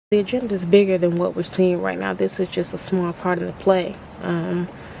The agenda is bigger than what we're seeing right now. This is just a small part of the play.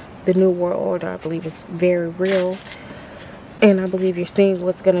 The New World Order, I believe, is very real. And I believe you're seeing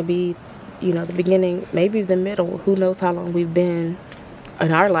what's going to be, the beginning, maybe the middle. Who knows how long we've been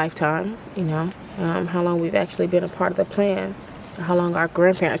in our lifetime, how long we've actually been a part of the plan, how long our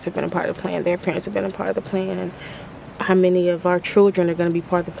grandparents have been a part of the plan, their parents have been a part of the plan, and how many of our children are going to be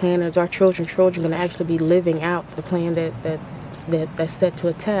part of the plan. Is our children going to actually be living out the plan that's set to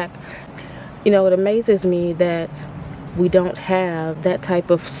attack? It amazes me that we don't have that type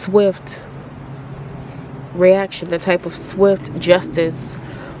of swift reaction, that type of swift justice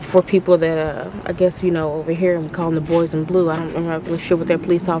for people that, I guess, over here I'm calling the boys in blue. I'm not really sure what their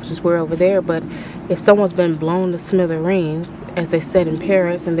police officers were over there, but if someone's been blown to smithereens, as they said in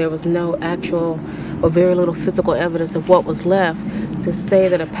Paris, and there was no actual or very little physical evidence of what was left, to say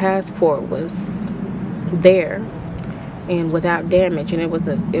that a passport was there and without damage, and it was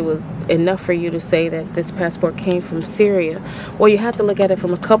enough for you to say that this passport came from Syria. Well, you have to look at it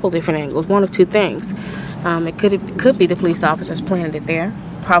from a couple different angles. One of two things. It could be the police officers planted it there.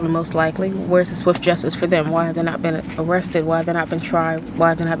 Probably most likely. Where's the swift justice for them? Why have they not been arrested? Why have they not been tried? Why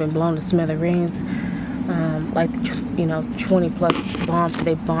have they not been blown to smithereens? 20 plus bombs that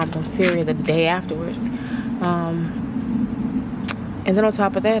they bombed on Syria the day afterwards. And then on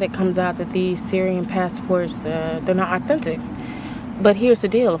top of that, it comes out that these Syrian passports, they're not authentic. But here's the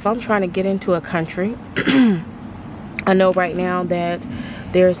deal. If I'm trying to get into a country, I know right now that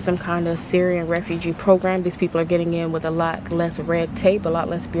there's some kind of Syrian refugee program. These people are getting in with a lot less red tape, a lot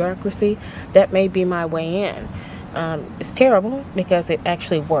less bureaucracy. That may be my way in. It's terrible because it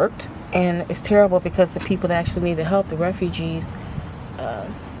actually worked. And it's terrible because the people that actually need the help, the refugees,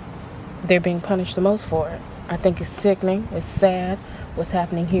 they're being punished the most for it. I think it's sickening. It's sad what's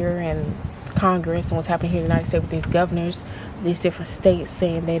happening here in Congress and what's happening here in the United States with these governors, these different states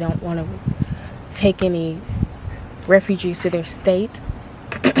saying they don't want to take any refugees to their state.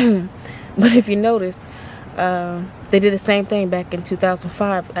 But if you notice, they did the same thing back in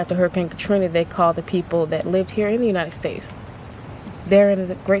 2005 after Hurricane Katrina. They called the people that lived here in the United States, they're in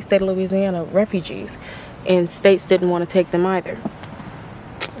the great state of Louisiana, refugees, and states didn't want to take them either.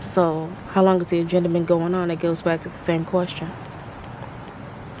 So how long has the agenda been going on? It goes back to the same question.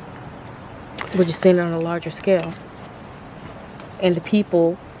 We're just seeing it on a larger scale, and the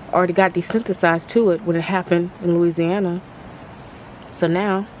people already got desensitized to it when it happened in Louisiana. So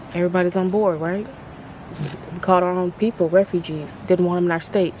now everybody's on board, right? We called our own people refugees. Didn't want them in our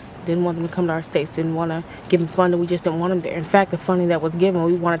states. Didn't want them to come to our states. Didn't want to give them funding. We just didn't want them there. In fact, the funding that was given,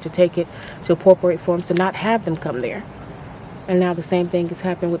 we wanted to take it to appropriate forms to not have them come there. And now the same thing is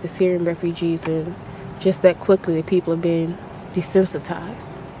happening with the Syrian refugees, and just that quickly the people are being desensitized.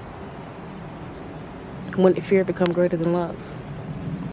 When did fear become greater than love?